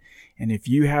stagnation. And if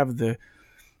you have the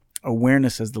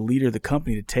awareness as the leader of the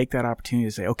company to take that opportunity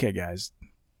to say, okay, guys,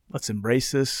 let's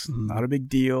embrace this. Not a big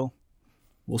deal.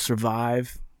 We'll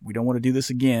survive. We don't want to do this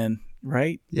again.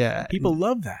 Right? Yeah. People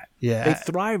love that. Yeah. They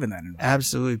thrive in that environment.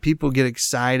 Absolutely. People get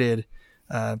excited.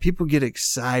 People get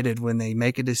excited when they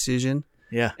make a decision.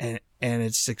 Yeah. And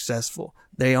it's successful.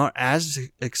 They aren't as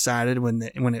excited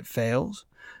when it fails,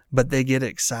 but they get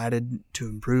excited to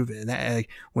improve it. And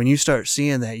when you start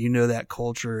seeing that, that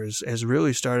culture has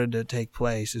really started to take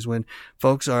place, is when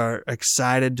folks are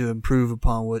excited to improve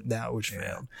upon which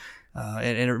failed.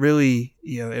 And it really,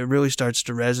 it really starts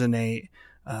to resonate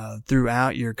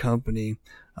throughout your company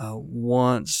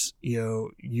once,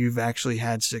 you've actually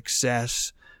had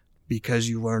success because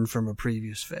you learned from a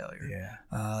previous failure.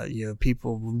 Yeah.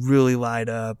 People really light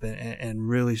up and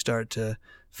really start to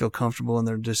feel comfortable in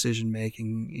their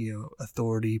decision-making,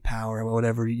 authority, power,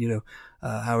 whatever,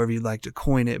 however you'd like to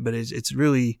coin it. But it's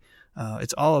really,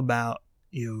 it's all about,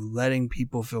 letting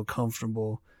people feel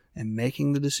comfortable and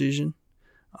making the decision,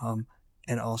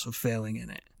 and also failing in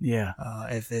it. Yeah.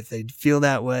 If they feel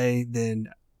that way, then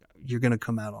you're going to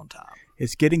come out on top.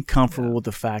 It's getting comfortable with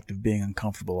the fact of being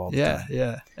uncomfortable all the time.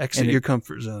 Yeah. Exit your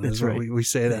comfort zone. That's right. We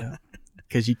say that.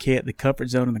 Because you can't, the comfort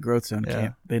zone and the growth zone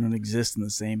they don't exist in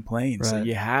the same plane. Right. So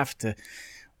you have to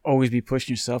always be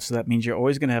pushing yourself. So that means you're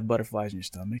always going to have butterflies in your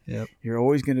stomach. Yep. You're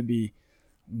always going to be,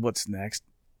 what's next?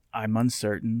 I'm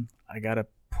uncertain. I got to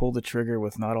pull the trigger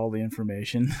with not all the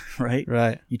information, right?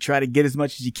 Right. You try to get as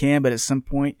much as you can, but at some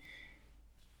point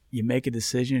you make a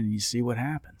decision and you see what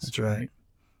happens. That's right.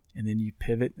 and then you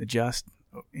pivot, adjust,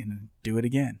 and do it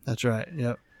again. That's right.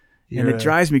 Yep. And it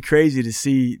drives me crazy to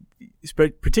see,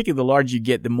 particularly the larger you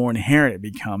get, the more inherent it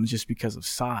becomes just because of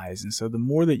size. And so the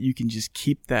more that you can just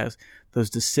keep those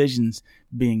decisions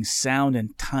being sound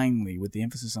and timely, with the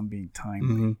emphasis on being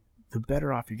timely, the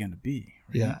better off you're going to be.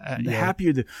 Right? Yeah. The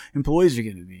happier the employees are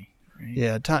going to be.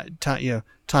 Right? Yeah.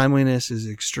 Timeliness is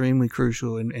extremely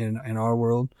crucial in our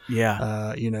world.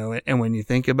 Yeah. And when you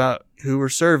think about who we're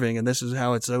serving, and this is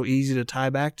how it's so easy to tie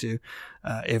back to,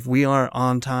 if we aren't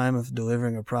on time of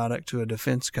delivering a product to a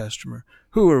defense customer,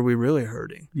 who are we really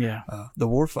hurting? Yeah. The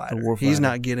warfighter. He's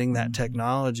not getting that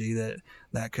technology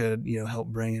that could, help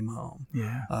bring him home.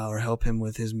 Yeah. Or help him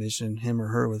with his mission, him or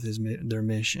her with their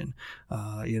mission.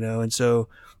 And so,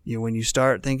 when you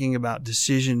start thinking about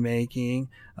decision making,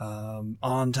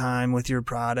 on time with your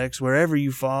products, wherever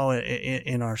you fall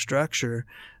in our structure,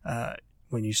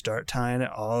 when you start tying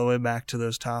it all the way back to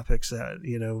those topics that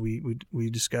we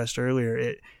discussed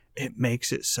earlier, it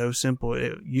makes it so simple.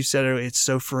 You said it's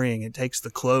so freeing. It takes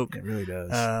the cloak, it really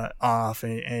does, off,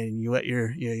 and you let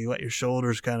your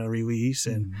shoulders kind of release,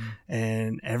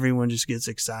 and everyone just gets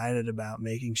excited about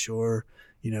making sure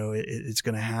it's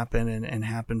going to happen and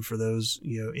happen for those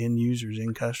end users,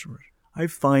 end customers. I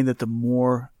find that the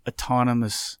more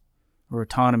autonomy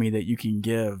that you can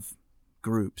give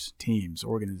groups, teams,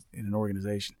 in an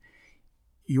organization,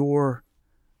 the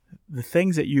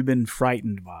things that you've been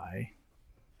frightened by,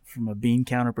 from a bean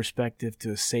counter perspective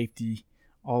to a safety,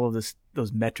 all of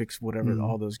those metrics, whatever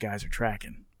all those guys are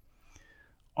tracking,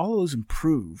 all of those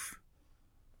improve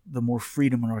the more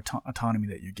freedom and autonomy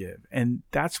that you give. And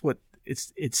that's what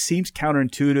it seems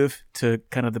counterintuitive to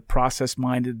kind of the process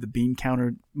minded, the bean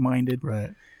counter minded,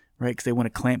 right? Because they want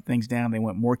to clamp things down. They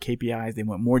want more KPIs. They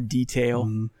want more detail.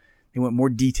 They want more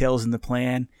details in the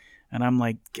plan. And I'm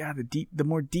like, God, the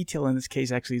more detail in this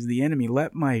case actually is the enemy.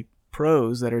 Let my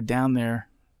pros that are down there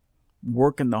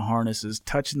working the harnesses,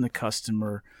 touching the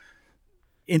customer,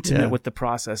 intimate with the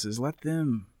processes, let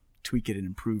them tweak it and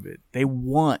improve it. They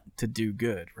want to do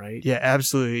good, right? Yeah,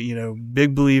 absolutely.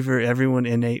 Big believer, everyone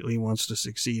innately wants to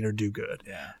succeed or do good.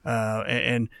 Yeah.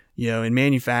 And in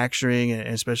manufacturing, and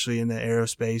especially in the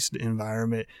aerospace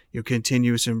environment,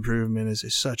 continuous improvement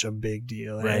is such a big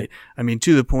deal. Right. And, I mean,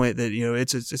 to the point that,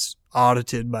 it's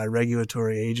audited by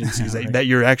regulatory agencies right. that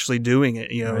you're actually doing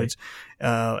it, right. it's,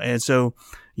 and so,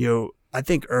 I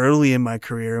think early in my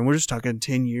career, and we're just talking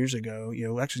 10 years ago,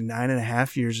 actually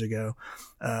 9.5 years ago,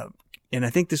 and I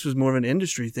think this was more of an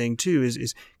industry thing too,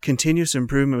 is continuous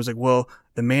improvement was like, well,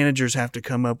 the managers have to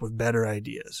come up with better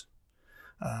ideas,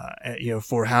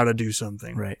 for how to do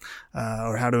something, right,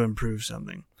 or how to improve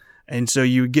something. And so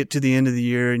you would get to the end of the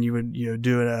year and you would,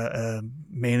 do a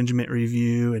management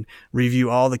review and review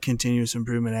all the continuous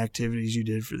improvement activities you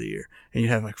did for the year. And you'd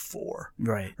have like 4.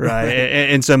 Right.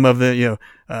 And some of the,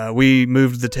 we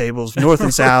moved the tables north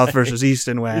and south versus east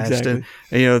and west. Exactly.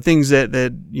 And things that,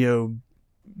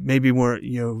 maybe weren't,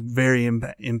 very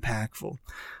impactful.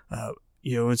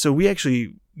 And so we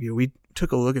actually, we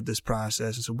took a look at this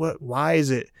process and said, why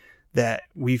is it that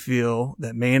we feel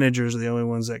that managers are the only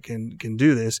ones that can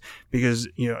do this? Because,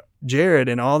 Jared,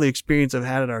 and all the experience I've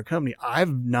had at our company,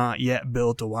 I've not yet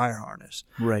built a wire harness.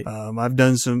 Right. I've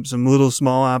done some little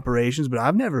small operations, but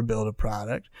I've never built a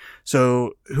product.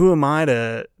 So who am I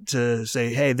to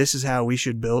say, hey, this is how we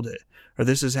should build it, or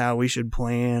this is how we should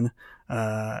plan,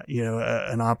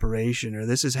 an operation, or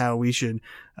this is how we should,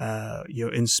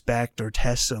 inspect or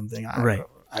test something.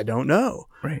 I don't know.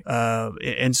 Right.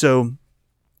 And so,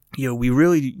 we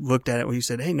really looked at it. We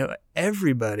said, hey, no,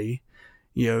 everybody,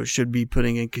 should be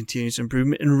putting in continuous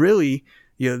improvement. And really,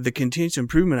 the continuous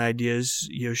improvement ideas,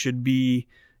 should be,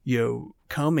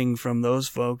 coming from those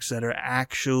folks that are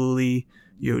actually,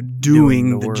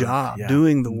 doing the job,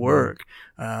 doing the work.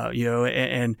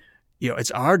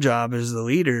 It's our job as the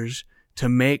leaders to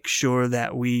make sure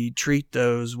that we treat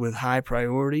those with high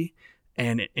priority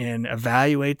and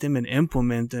evaluate them and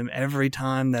implement them every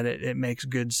time that it makes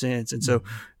good sense. And so,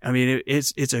 I mean,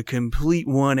 it's a complete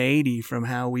 180 from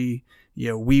how we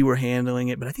were handling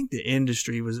it. But I think the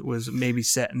industry was maybe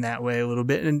set in that way a little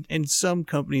bit, and some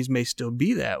companies may still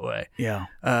be that way. Yeah.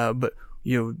 But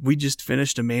we just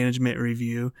finished a management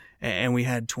review and we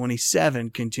had 27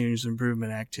 continuous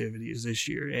improvement activities this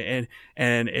year.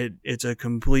 And it's a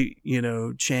complete,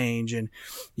 change. And,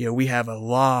 we have a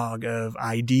log of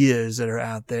ideas that are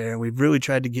out there. And we've really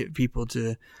tried to get people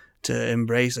to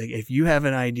embrace, like, if you have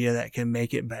an idea that can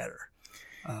make it better,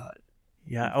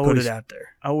 put it out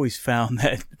there. I always found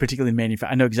that, particularly in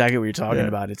manufacturing, I know exactly what you're talking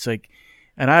about. It's like,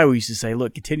 and I always used to say,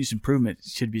 look, continuous improvement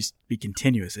should be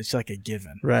continuous. It's like a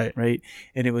given. Right. Right.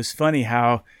 And it was funny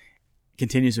how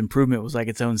continuous improvement was like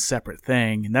its own separate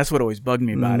thing. And that's what always bugged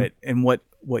me about it. And what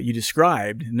you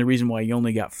described, and the reason why you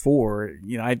only got 4,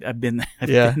 I've been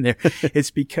there.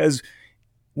 It's because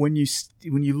when you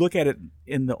look at it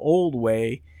in the old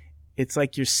way, it's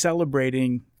like you're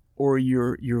celebrating or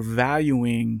you're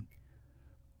valuing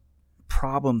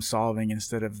problem solving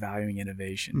instead of valuing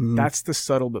innovation. That's the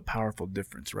subtle but powerful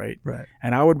difference, right? Right.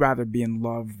 And I would rather be in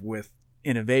love with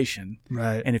innovation.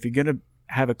 Right. And if you're going to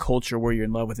have a culture where you're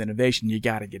in love with innovation, you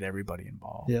got to get everybody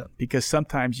involved. Yeah. Because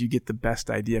sometimes you get the best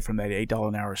idea from that $8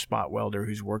 an hour spot welder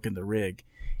who's working the rig.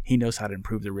 He knows how to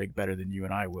improve the rig better than you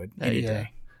and I would any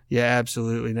day. Yeah,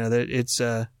 absolutely. No, that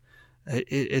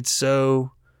it's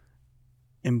so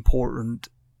important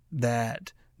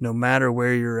that no matter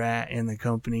where you're at in the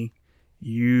company,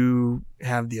 you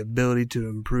have the ability to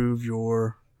improve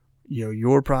your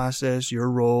process,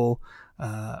 your role,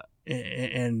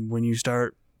 and when you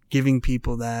start giving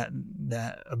people that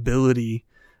ability,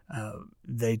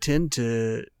 they tend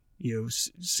to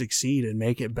succeed and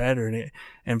make it better.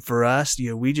 And for us,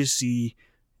 we just see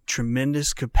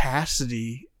tremendous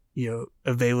capacity,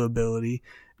 availability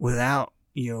without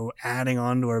adding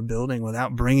on to our building,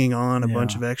 without bringing on a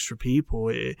bunch of extra people.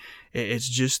 It's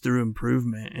just through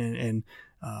improvement, and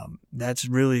that's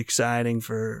really exciting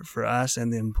for us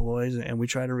and the employees, and we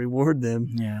try to reward them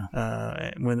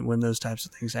when those types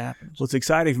of things happen. Well, it's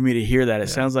exciting for me to hear that. It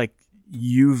sounds like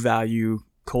you value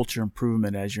culture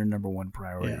improvement as your number one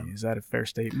priority. Yeah. Is that a fair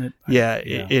statement?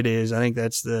 It is. I think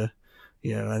that's I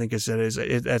think I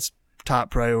said that's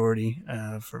top priority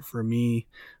for me,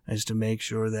 is to make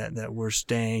sure that we're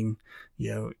staying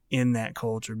in that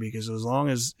culture, because as long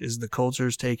as the culture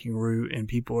is taking root and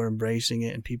people are embracing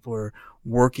it and people are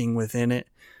working within it,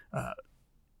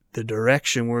 the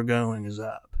direction we're going is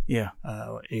up.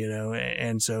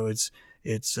 And so it's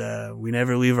we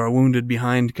never leave our wounded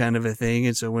behind kind of a thing.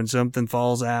 And so when something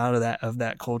falls out of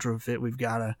that cultural fit, we've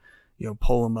got to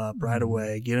pull them up right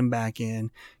away, get them back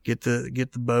in, get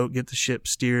the ship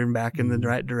steering back in the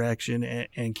right direction,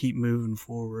 and keep moving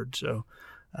forward. So,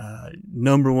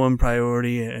 number one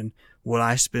priority, and what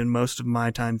I spend most of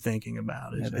my time thinking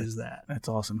about is that. That's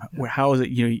awesome. How is it?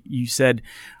 You said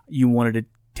you wanted to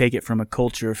take it from a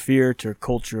culture of fear to a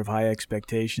culture of high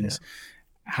expectations. Yeah.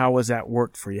 How has that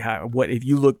worked for you? What if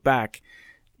you look back?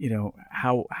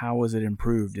 How has it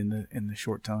improved in the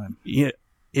short time?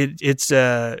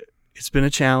 It's been a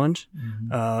challenge,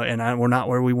 and we're not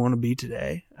where we want to be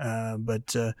today.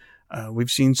 But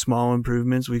we've seen small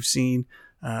improvements. We've seen,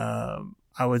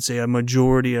 I would say, a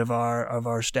majority of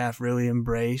our staff really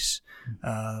embrace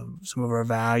some of our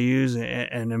values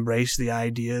and embrace the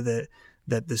idea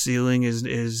that the ceiling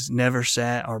is never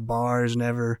set, our bar is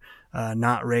never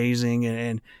not raising,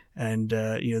 and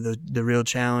the real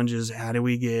challenge is how do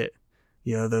we get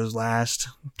those last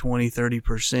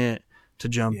 20-30% to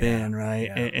jump in,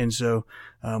 right? Yeah. And so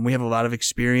we have a lot of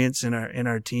experience in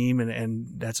our team, and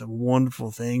that's a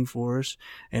wonderful thing for us.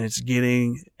 And it's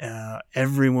getting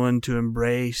everyone to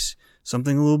embrace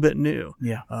something a little bit new.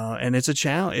 Yeah. And it's a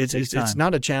challenge. It's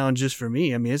not a challenge just for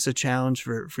me. I mean, it's a challenge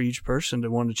for each person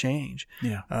to want to change.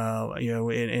 Yeah.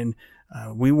 And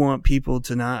we want people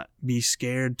to not be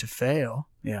scared to fail.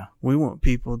 Yeah. We want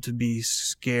people to be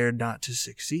scared not to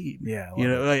succeed. Yeah.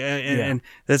 And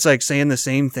that's like saying the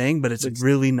same thing, but it's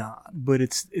really not. But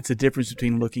it's a difference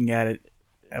between looking at it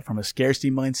from a scarcity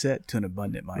mindset to an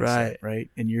abundant mindset, right?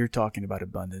 And you're talking about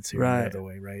abundance here the other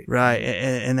way, right? Right.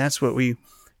 And that's what we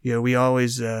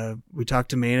always, we talk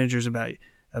to managers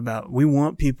about we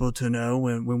want people to know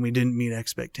when we didn't meet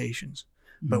expectations,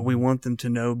 but we want them to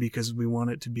know because we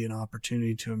want it to be an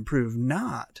opportunity to improve,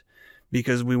 not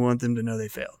because we want them to know they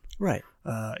failed. Right.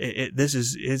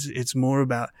 It's more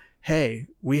about, hey,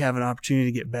 we have an opportunity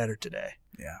to get better today.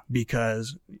 Yeah.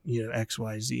 Because, X,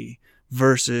 Y, Z,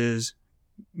 versus,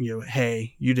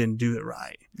 hey, you didn't do it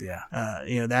right. Yeah.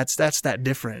 That's that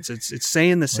difference. It's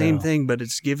saying the same thing, but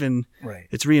it's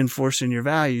it's reinforcing your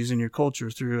values and your culture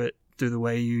through the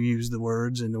way you use the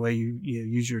words and the way you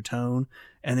use your tone,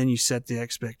 and then you set the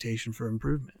expectation for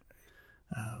improvement.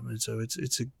 And so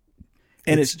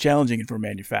it's challenging for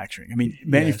manufacturing. I mean,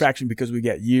 manufacturing, because we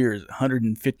got years,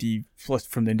 150 plus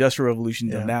from the Industrial Revolution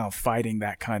to now, fighting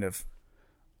that kind of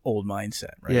old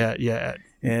mindset, right? Yeah, yeah.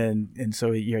 And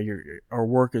so our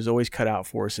work is always cut out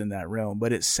for us in that realm.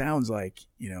 But it sounds like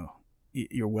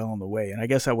you're well on the way. And I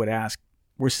guess I would ask,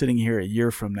 we're sitting here a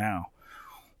year from now,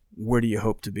 where do you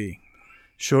hope to be?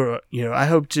 Sure. I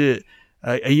hope to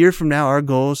a year from now, our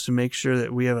goal is to make sure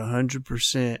that we have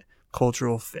 100%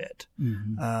 cultural fit.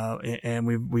 And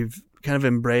we've kind of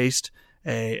embraced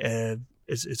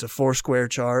it's a 4-square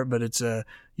chart, but it's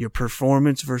your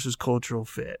performance versus cultural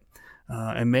fit.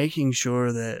 and making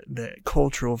sure that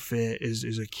cultural fit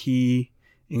is a key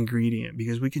ingredient,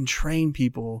 because we can train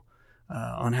people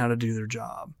on how to do their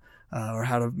job, or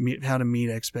how to meet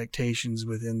expectations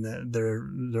within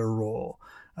their role.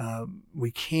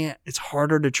 We can't. It's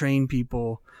harder to train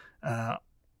people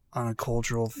on a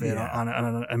cultural fit, on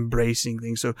an embracing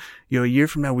thing. So, a year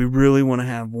from now, we really want to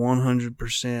have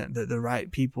 100% the right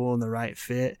people and the right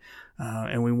fit,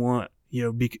 and we want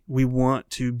we want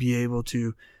to be able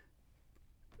to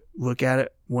look at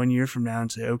it 1 year from now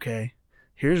and say, okay,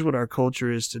 here's what our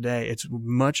culture is today. It's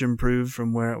much improved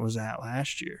from where it was at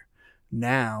last year.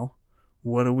 Now,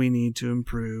 what do we need to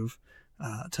improve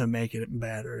to make it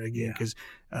better again? Because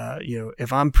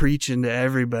if I'm preaching to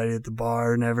everybody at the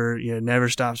bar, never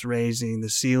stops raising, the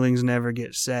ceilings never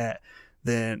get set,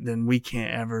 then we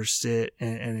can't ever sit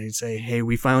and say, hey,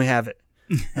 we finally have it.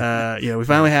 We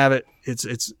finally have it.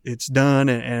 It's done,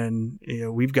 and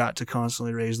we've got to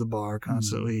constantly raise the bar,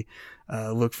 constantly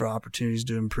look for opportunities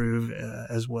to improve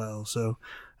as well. So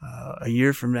a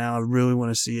year from now, I really want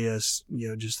to see us,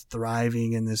 just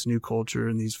thriving in this new culture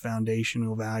and these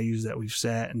foundational values that we've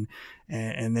set, and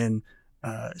then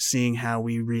seeing how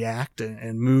we react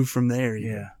and move from there.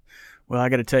 Yeah. Well, I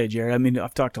got to tell you, Jared, I mean,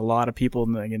 I've talked to a lot of people,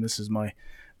 and again, this is my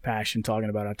passion talking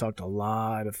about it. I've talked to a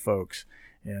lot of folks.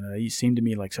 And you seem to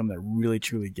me like someone that really,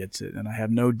 truly gets it. And I have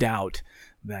no doubt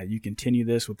that you continue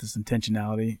this with this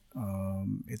intentionality.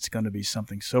 It's going to be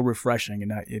something so refreshing,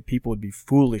 and people would be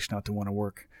foolish not to want to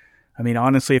work. I mean,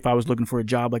 honestly, if I was looking for a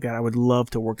job like that, I would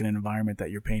love to work in an environment that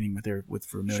you're painting with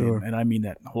Vermilion. Sure. And I mean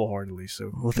that wholeheartedly.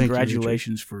 So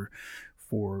congratulations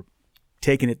for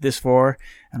taking it this far,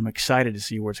 and I'm excited to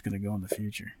see where it's going to go in the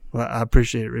future. Well, I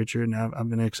appreciate it, Richard, and I've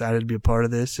been excited to be a part of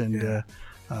this, and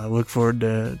look forward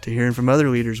to hearing from other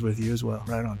leaders with you as well.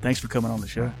 Right on. Thanks for coming on the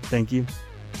show. Thank you.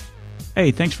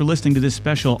 Hey, thanks for listening to this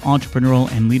special entrepreneurial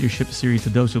and leadership series, The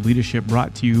Dose of Leadership,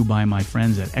 brought to you by my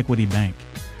friends at Equity Bank.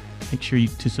 Make sure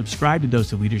to subscribe to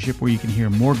Dose of Leadership, where you can hear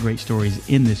more great stories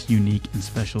in this unique and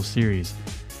special series.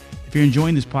 If you're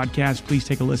enjoying this podcast, please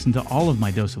take a listen to all of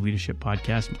my Dose of Leadership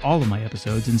podcasts, all of my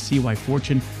episodes, and see why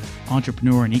Fortune,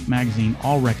 Entrepreneur, and Inc. magazine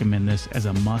all recommend this as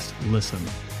a must listen.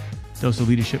 Dose of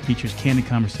Leadership features candid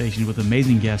conversations with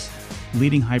amazing guests,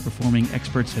 leading high-performing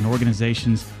experts and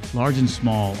organizations, large and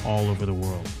small, all over the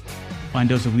world. Find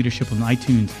Dose of Leadership on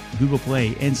iTunes, Google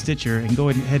Play, and Stitcher, and go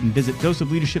ahead and visit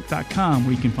doseofleadership.com,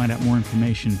 where you can find out more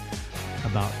information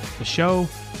about the show,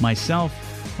 myself,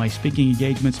 my speaking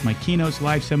engagements, my keynotes,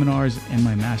 live seminars, and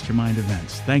my mastermind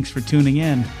events. Thanks for tuning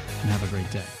in, and have a great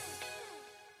day.